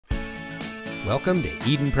Welcome to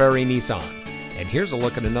Eden Prairie Nissan, and here's a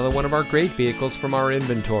look at another one of our great vehicles from our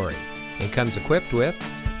inventory. It comes equipped with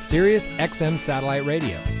Sirius XM satellite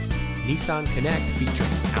radio, Nissan Connect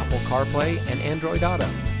featuring Apple CarPlay and Android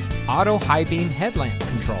Auto high beam headlamp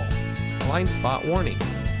control, blind spot warning,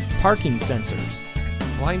 parking sensors,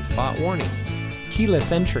 blind spot warning,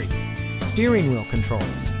 keyless entry, steering wheel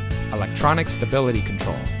controls, electronic stability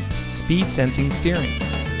control, speed sensing steering,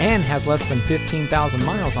 and has less than 15,000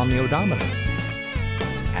 miles on the odometer.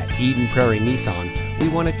 At Eden Prairie Nissan, we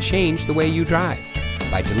want to change the way you drive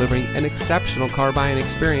by delivering an exceptional car buying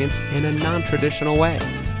experience in a non-traditional way.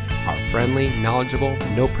 Our friendly, knowledgeable,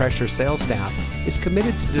 no-pressure sales staff is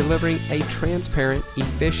committed to delivering a transparent,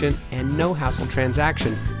 efficient, and no-hassle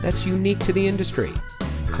transaction that's unique to the industry.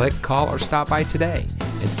 Click, call, or stop by today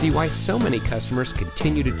and see why so many customers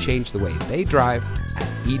continue to change the way they drive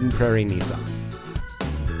at Eden Prairie Nissan.